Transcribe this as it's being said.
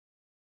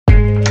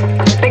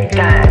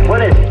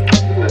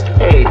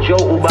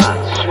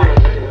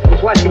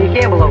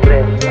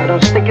I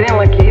don't stick it in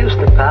like you used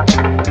to, pal.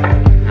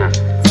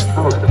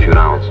 How was it, a few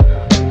rounds?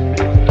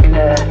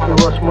 You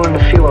lost more than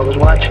a few I was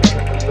watching.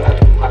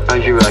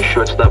 How's your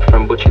shortstop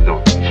friend Butchie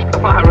doing?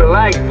 Come on,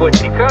 relax,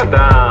 Butchie, calm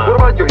down. What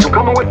about you? You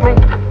coming with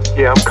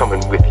me? Yeah, I'm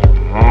coming with you,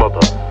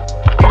 mother.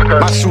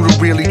 My shooter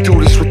really do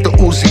this with the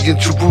Uzi in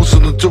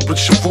Jerusalem during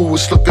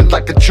Shavuos, looking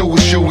like a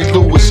Jewish Huey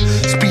Lewis.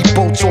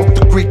 Speedboats off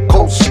the Greek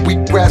coast,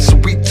 sweet grass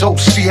and wheat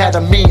toast. She had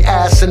a mean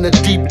ass and a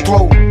deep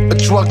throat, a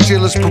drug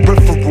dealer's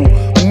peripheral,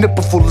 a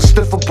nipple full of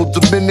sniffable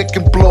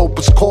Dominican blow.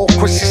 It's called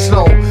CHRISSY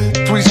Snow.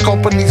 Three's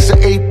companies are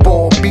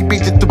 8-ball.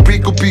 BB did the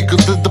beagle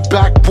in the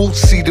back booth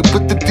seated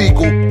with the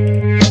deagle.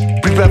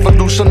 We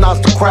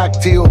revolutionized the crack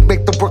deal,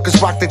 make the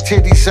workers rock their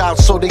titties out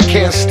so they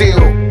can't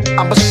steal.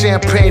 I'm a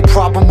champagne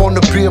problem on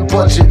the beer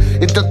budget.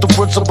 In other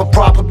words, I'm a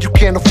problem you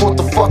can't afford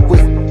to fuck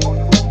with.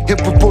 Hit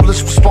with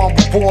bullets, respond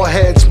with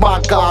warheads. My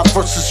God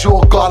versus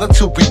your God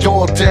until we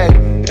all dead.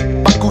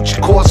 My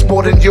Gucci costs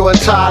more than your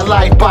entire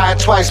life. Buy it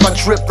twice, my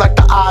drip like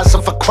the eyes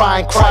of a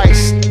crying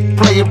Christ.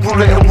 Playing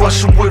roulette and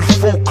Russian with a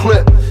full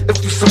clip.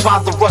 If you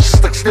survive the rush,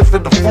 it's like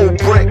sniffing the full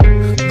brick.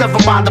 Never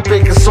mind the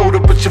baking soda,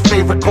 but your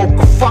favorite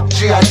Coca. Fuck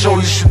G.I. Joe,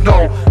 you should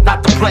know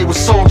not to play with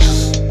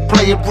soldiers.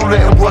 Playing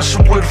roulette and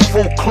Russian with a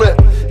full clip.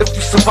 If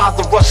you survive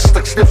the rush, it's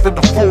like sniffing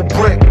the full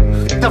brick.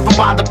 Never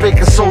mind the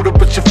baking soda,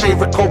 but your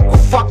favorite Coca.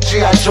 Fuck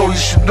G.I. Joe, you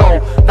should know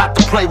not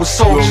to play with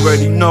soldiers. You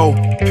already know,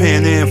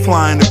 Pan Am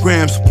flying the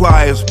gram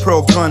suppliers,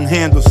 pearl gun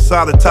handles,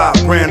 solid top,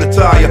 brand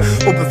attire,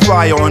 open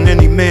fire on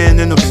any man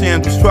in them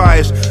sandals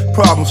tries.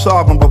 Problem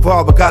solving,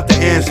 revolver got the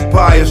answer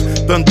bias.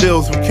 Done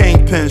deals with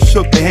kingpins,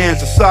 shook the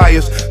hands of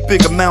sires.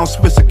 Big amounts,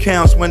 Swiss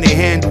accounts when they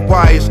handle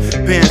wires.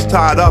 Bands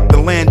tied up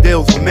and land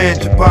deals with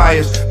mansion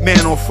buyers.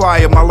 Man on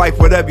fire, my life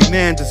what every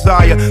man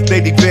desire.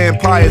 Lady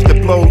vampires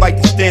that blow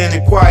like the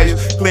standing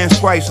choirs. Glance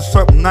twice or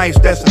something nice,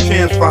 that's a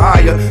chance for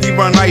hire. He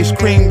run ice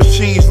cream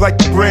machines like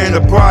the brand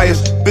of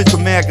Briars. Bitch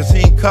of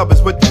magazine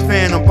covers with the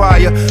phantom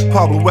buyer.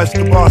 Pablo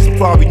Escobar,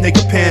 Safari,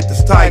 nigga,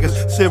 Panthers, Tigers.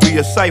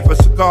 Serious cipher,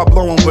 cigar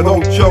blowing with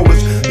old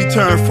jokers. He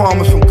turned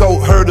farmers from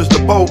goat herders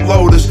to boat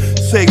loaders.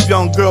 Saved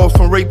young girls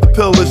from rape to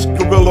pillage.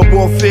 Guerrilla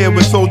warfare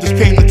where soldiers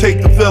came to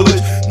take the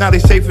village. Now they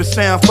safe and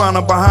sound, find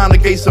them behind the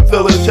gates of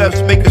village.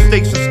 Chefs making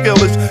steaks and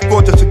skillets.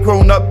 Gorgeous and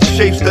grown up, the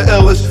shapes the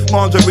illest.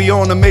 Lingerie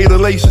on the made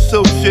of lace and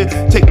silk shit.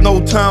 Take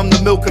no time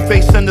to milk a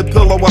face in the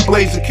pillow, I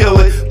blaze and kill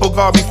it.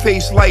 Bulgari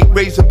face light,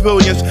 razor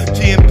billions.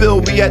 G and Bill,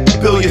 we at the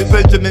billions.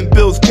 Benjamin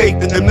Bill's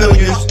caked in the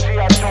millions.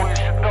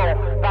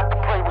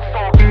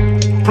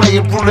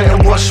 Playing roulette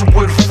and Russian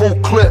with a full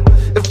clip.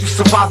 If you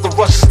survive the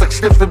rush, it's like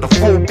sniffing the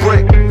full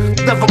brick.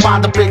 Never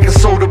mind the baking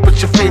soda,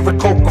 but your favorite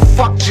Coca.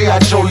 Fuck G.I.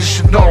 Joe, you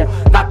should know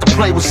not to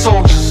play with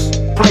soldiers.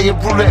 Playing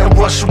roulette and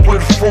Russian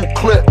with a full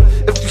clip.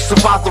 If you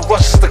survive the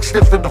rush, it's like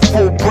sniffing the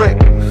full brick.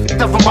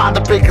 Never mind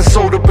the baking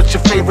soda, but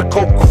your favorite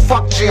Coca.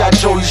 Fuck G.I.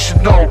 Joe, you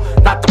should know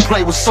not to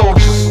play with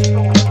soldiers.